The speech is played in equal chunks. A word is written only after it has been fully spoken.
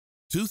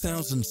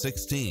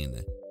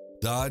2016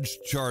 Dodge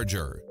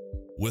Charger.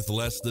 With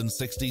less than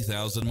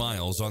 60,000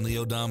 miles on the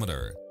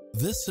odometer,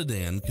 this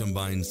sedan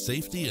combines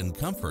safety and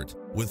comfort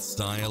with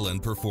style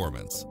and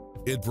performance.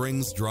 It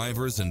brings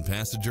drivers and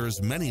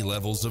passengers many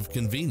levels of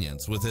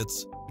convenience with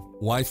its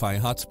Wi-Fi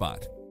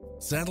hotspot,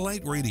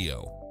 satellite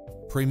radio,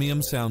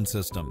 premium sound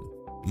system,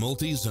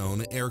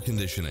 multi-zone air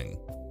conditioning,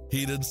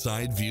 heated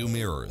side view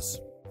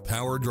mirrors,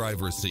 power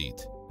driver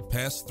seat,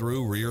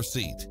 pass-through rear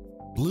seat,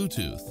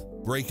 Bluetooth,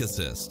 brake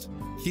assist,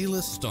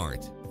 keyless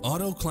start,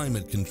 auto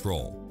climate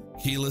control,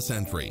 keyless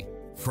entry,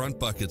 front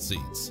bucket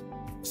seats,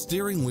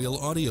 steering wheel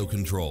audio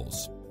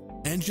controls,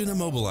 engine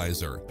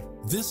immobilizer.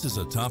 This is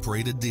a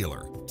top-rated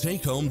dealer.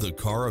 Take home the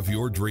car of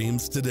your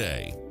dreams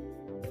today.